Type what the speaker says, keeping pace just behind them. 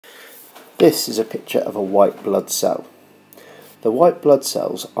This is a picture of a white blood cell. The white blood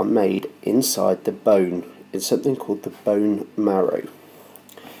cells are made inside the bone in something called the bone marrow.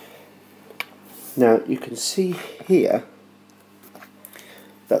 Now you can see here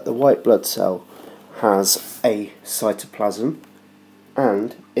that the white blood cell has a cytoplasm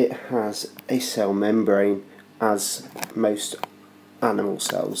and it has a cell membrane, as most animal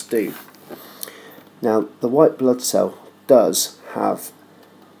cells do. Now the white blood cell does have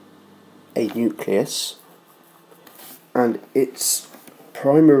a nucleus, and its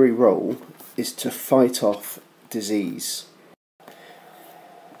primary role is to fight off disease.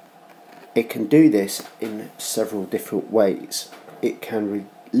 It can do this in several different ways. It can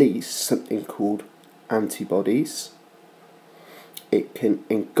release something called antibodies. It can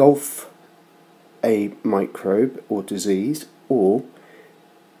engulf a microbe or disease, or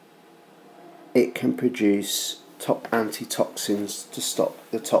it can produce antitoxins to stop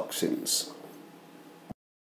the toxins.